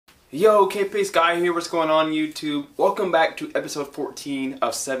Yo, Kpaceguy here, what's going on YouTube? Welcome back to episode 14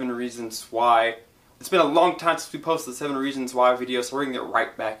 of 7 Reasons Why. It's been a long time since we posted the 7 Reasons Why video, so we're going to get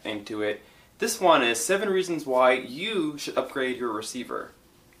right back into it. This one is 7 Reasons Why you should upgrade your receiver.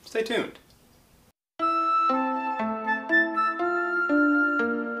 Stay tuned.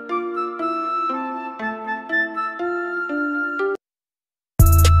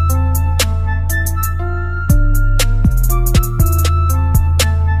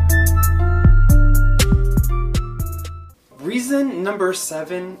 Reason number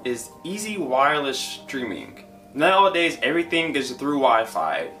 7 is easy wireless streaming. Nowadays, everything is through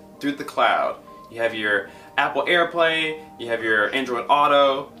Wi-Fi, through the cloud. You have your Apple AirPlay, you have your Android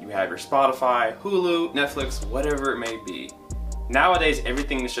Auto, you have your Spotify, Hulu, Netflix, whatever it may be. Nowadays,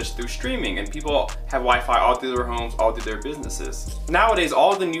 everything is just through streaming, and people have Wi-Fi all through their homes, all through their businesses. Nowadays,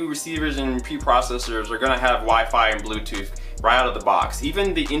 all the new receivers and preprocessors are going to have Wi-Fi and Bluetooth right out of the box,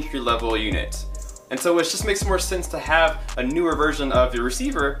 even the entry-level units. And so it just makes more sense to have a newer version of your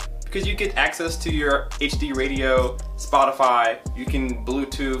receiver because you get access to your HD radio, Spotify, you can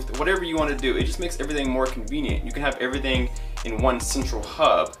Bluetooth, whatever you want to do. It just makes everything more convenient. You can have everything in one central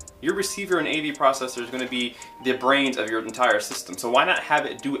hub. Your receiver and AV processor is going to be the brains of your entire system. So why not have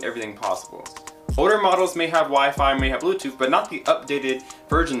it do everything possible? Older models may have Wi-Fi, may have Bluetooth, but not the updated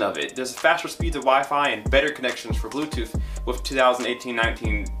version of it. There's faster speeds of Wi-Fi and better connections for Bluetooth with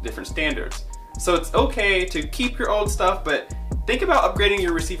 2018-19 different standards. So it's okay to keep your old stuff, but think about upgrading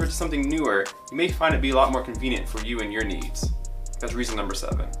your receiver to something newer. You may find it be a lot more convenient for you and your needs. That's reason number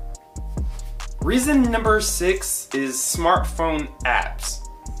 7. Reason number 6 is smartphone apps.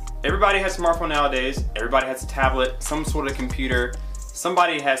 Everybody has a smartphone nowadays. Everybody has a tablet, some sort of computer.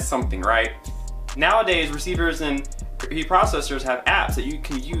 Somebody has something, right? Nowadays, receivers and preprocessors have apps that you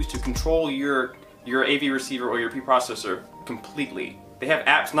can use to control your AV receiver or your preprocessor completely. They have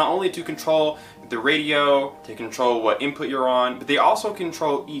apps not only to control the radio, to control what input you're on, but they also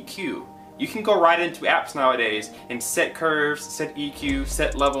control EQ. You can go right into apps nowadays and set curves, set EQ,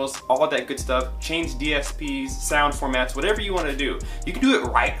 set levels, all that good stuff, change DSPs, sound formats, whatever you want to do. You can do it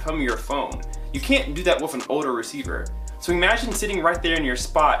right from your phone. You can't do that with an older receiver. So imagine sitting right there in your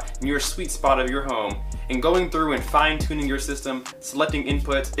spot, in your sweet spot of your home, and going through and fine-tuning your system, selecting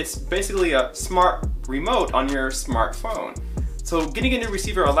inputs. It's basically a smart remote on your smartphone. So getting a new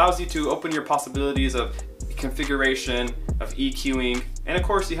receiver allows you to open your possibilities of configuration, of EQing, and of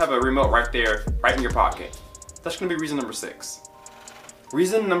course you have a remote right there, right in your pocket. That's going to be reason number 6.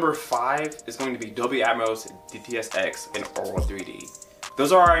 Reason number 5 is going to be Dolby Atmos, DTS-X, and Aural 3D.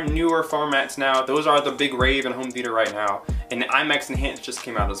 Those are our newer formats now. Those are the big rave in home theater right now. And the IMAX Enhanced just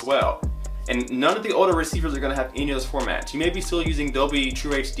came out as well. And none of the older receivers are going to have any of those formats. You may be still using Dolby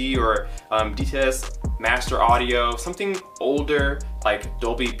True HD or DTS Master Audio, something older like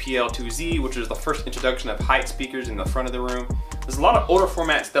Dolby PL2Z, which is the first introduction of height speakers in the front of the room. There's a lot of older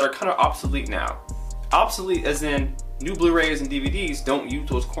formats that are kind of obsolete now. Obsolete as in new Blu-rays and DVDs don't use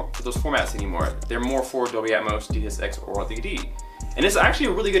those formats anymore. They're more for Dolby Atmos, DTS-X, or Aural 3D. And it's actually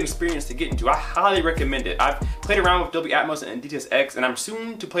a really good experience to get into. I highly recommend it. I've played around with Dolby Atmos and DTS-X, and I'm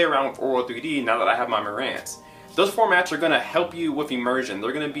soon to play around with Aural 3D now that I have my Marantz. Those formats are going to help you with immersion.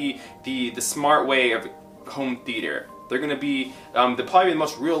 They're going to be the smart way of home theater. They're going to be probably the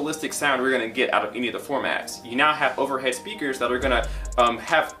most realistic sound we're going to get out of any of the formats. You now have overhead speakers that are going to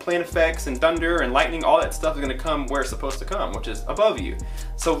have plane effects and thunder and lightning. All that stuff is going to come where it's supposed to come, which is above you.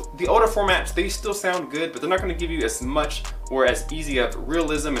 So the older formats, they still sound good, but they're not going to give you as much or as easy of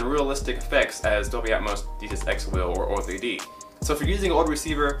realism and realistic effects as Dolby Atmos, DTS-X will, or Aural 3D. So if you're using an old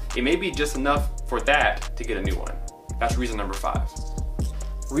receiver, it may be just enough for that to get a new one. That's reason number 5.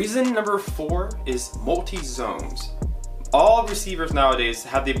 Reason number 4 is multi-zones. All receivers nowadays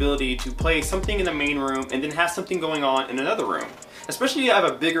have the ability to play something in the main room and then have something going on in another room. Especially if you have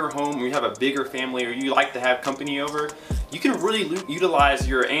a bigger home or you have a bigger family or you like to have company over, you can really utilize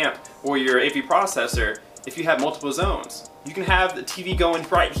your amp or your AV processor if you have multiple zones. You can have the TV going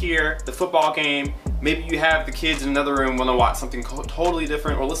right here, the football game, maybe you have the kids in another room want to watch something totally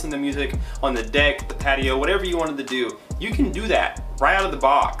different or listen to music on the deck, the patio, whatever you wanted to do. You can do that right out of the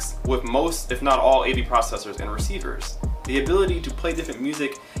box with most, if not all, AV processors and receivers. The ability to play different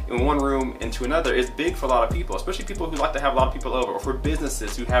music in one room into another is big for a lot of people, especially people who like to have a lot of people over, or for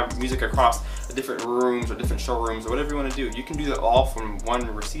businesses who have music across different rooms or different showrooms or whatever you want to do. You can do that all from one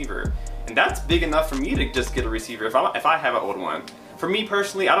receiver. And that's big enough for me to just get a receiver if I have an old one. For me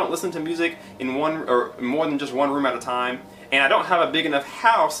personally, I don't listen to music in one or more than just one room at a time. and I don't have a big enough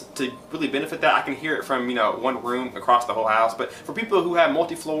house to really benefit that. I can hear it from, you know, one room across the whole house. But for people who have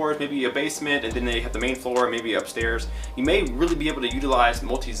multi-floors, maybe a basement, and then they have the main floor, maybe upstairs, you may really be able to utilize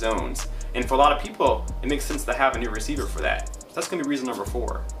multi-zones. And for a lot of people, it makes sense to have a new receiver for that. So that's gonna be reason number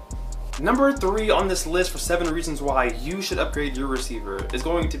 4. Number 3 on this list for 7 reasons why you should upgrade your receiver is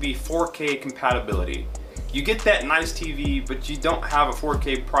going to be 4K compatibility. You get that nice TV, but you don't have a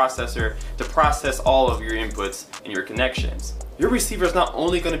 4K processor to process all of your inputs and your connections. Your receiver is not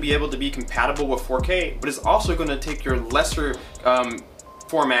only going to be able to be compatible with 4K, but it's also going to take your lesser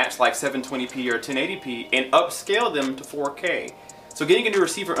formats like 720p or 1080p and upscale them to 4K. So getting a new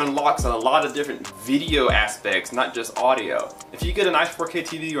receiver unlocks a lot of different video aspects, not just audio. If you get a nice 4K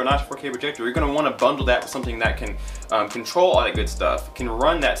TV or a nice 4K projector, you're going to want to bundle that with something that can control all that good stuff, can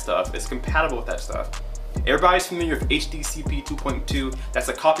run that stuff, is compatible with that stuff. Everybody's familiar with HDCP 2.2. That's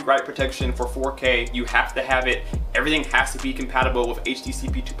a copyright protection for 4K. You have to have it. Everything has to be compatible with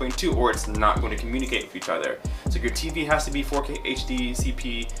HDCP 2.2 or it's not going to communicate with each other. So your TV has to be 4K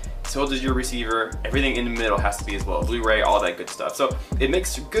HDCP, so does your receiver. Everything in the middle has to be as well. Blu-ray, all that good stuff. So it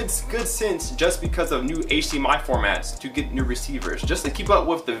makes good sense just because of new HDMI formats to get new receivers, just to keep up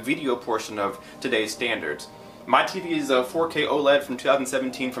with the video portion of today's standards. My TV is a 4K OLED from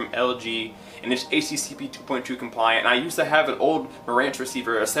 2017 from LG, and it's HDCP 2.2 compliant. And I used to have an old Marantz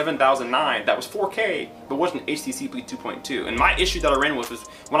receiver, a 7009, that was 4K, but wasn't HDCP 2.2. And my issue that I ran with was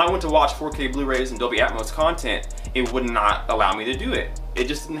when I went to watch 4K Blu-rays and Dolby Atmos content, it would not allow me to do it. It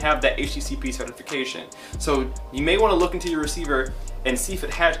just didn't have that HDCP certification. So you may want to look into your receiver and see if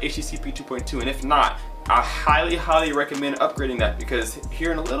it has HDCP 2.2, and if not, I highly recommend upgrading that, because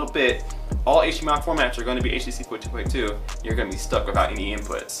here in a little bit, all HDMI formats are going to be HDCP 2.2. You're going to be stuck without any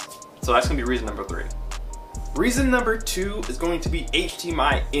inputs. So that's going to be reason number 3. Reason number 2 is going to be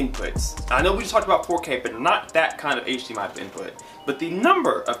HDMI inputs. I know we just talked about 4K, but not that kind of HDMI input, but the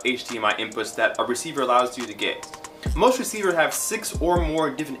number of HDMI inputs that a receiver allows you to get. Most receivers have 6 or more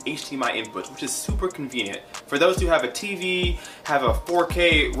different HDMI inputs, which is super convenient. For those who have a TV, have a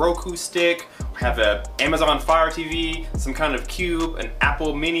 4K Roku stick, have an Amazon Fire TV, some kind of cube, an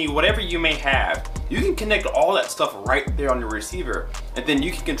Apple Mini, whatever you may have, you can connect all that stuff right there on your receiver, and then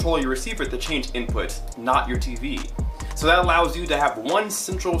you can control your receiver to change inputs, not your TV. So that allows you to have one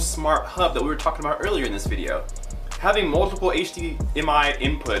central smart hub that we were talking about earlier in this video. Having multiple HDMI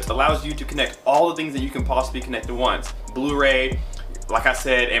inputs allows you to connect all the things that you can possibly connect at once. Blu-ray, like I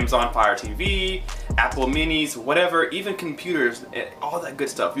said, Amazon Fire TV, Apple Minis, whatever, even computers, all that good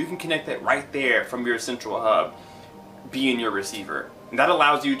stuff. You can connect that right there from your central hub, being your receiver. And that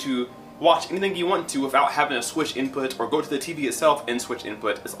allows you to watch anything you want to without having to switch inputs or go to the TV itself and switch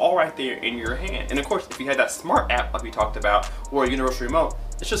input. It's all right there in your hand. And of course, if you had that smart app like we talked about, or a universal remote,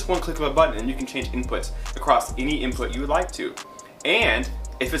 it's just one click of a button and you can change inputs across any input you would like to. And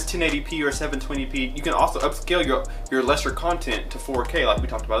if it's 1080p or 720p, you can also upscale your lesser content to 4K like we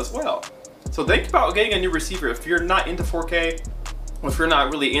talked about as well. So think about getting a new receiver. If you're not into 4K, or if you're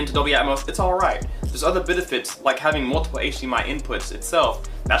not really into Dolby Atmos, it's alright. There's other benefits like having multiple HDMI inputs itself.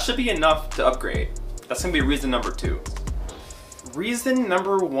 That should be enough to upgrade. That's going to be reason number 2. Reason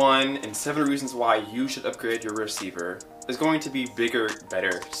number 1 and 7 reasons why you should upgrade your receiver is going to be bigger,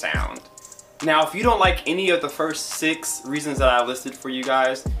 better sound. Now, if you don't like any of the first 6 reasons that I listed for you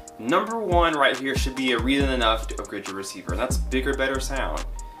guys, number 1 right here should be a reason enough to upgrade your receiver, and that's bigger, better sound.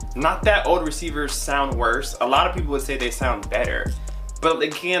 Not that old receivers sound worse. A lot of people would say they sound better. But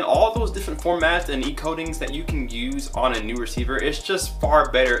again, all those different formats and encodings that you can use on a new receiver, it's just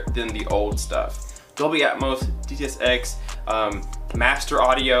far better than the old stuff. Dolby Atmos, DTS:X, master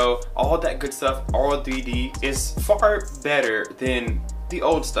audio, all that good stuff, RLDD is far better than the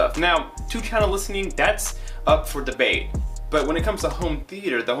old stuff. Now, 2-channel listening, that's up for debate. But when it comes to home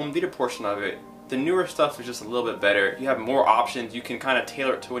theater, the home theater portion of it, the newer stuff is just a little bit better. You have more options. You can kind of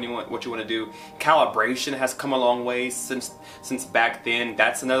tailor it to what you want to do. Calibration has come a long way since back then.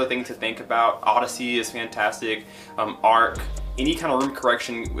 That's another thing to think about. Odyssey is fantastic. Arc, any kind of room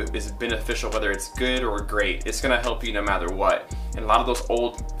correction is beneficial, whether it's good or great. It's gonna help you no matter what. And a lot of those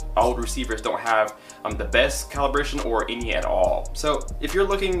old receivers don't have the best calibration or any at all. So if you're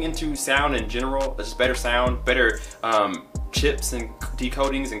looking into sound in general, just better sound, better chips and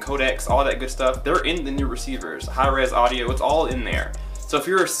decodings and codecs, all that good stuff, they're in the new receivers. High-res audio, it's all in there. So if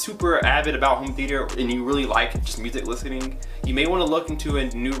you're super avid about home theater and you really like just music listening, you may want to look into a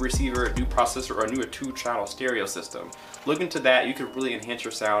new receiver, a new processor, or a new 2-channel stereo system. Look into that. You could really enhance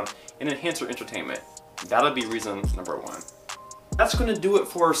your sound and enhance your entertainment. That'll be reason number 1. that's going to do it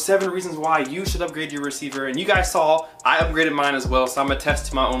for 7 reasons why you should upgrade your receiver. And you guys saw, I upgraded mine as well, so I'm a test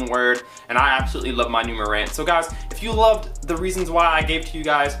to my own word, and I absolutely love my new Marantz. So guys, if you loved the reasons why I gave to you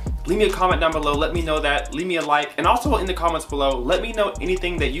guys, leave me a comment down below, let me know that, leave me a like, and also in the comments below, let me know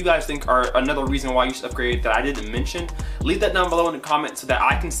anything that you guys think are another reason why you should upgrade that I didn't mention. Leave that down below in the comments so that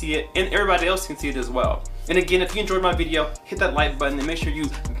I can see it and everybody else can see it as well. And again, if you enjoyed my video, hit that like button and make sure you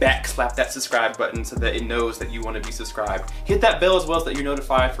backslap that subscribe button so that it knows that you want to be subscribed. Hit that bell as well so that you're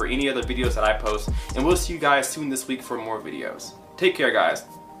notified for any other videos that I post. And we'll see you guys soon this week for more videos. Take care, guys.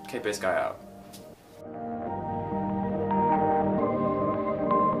 Kpaceguy out.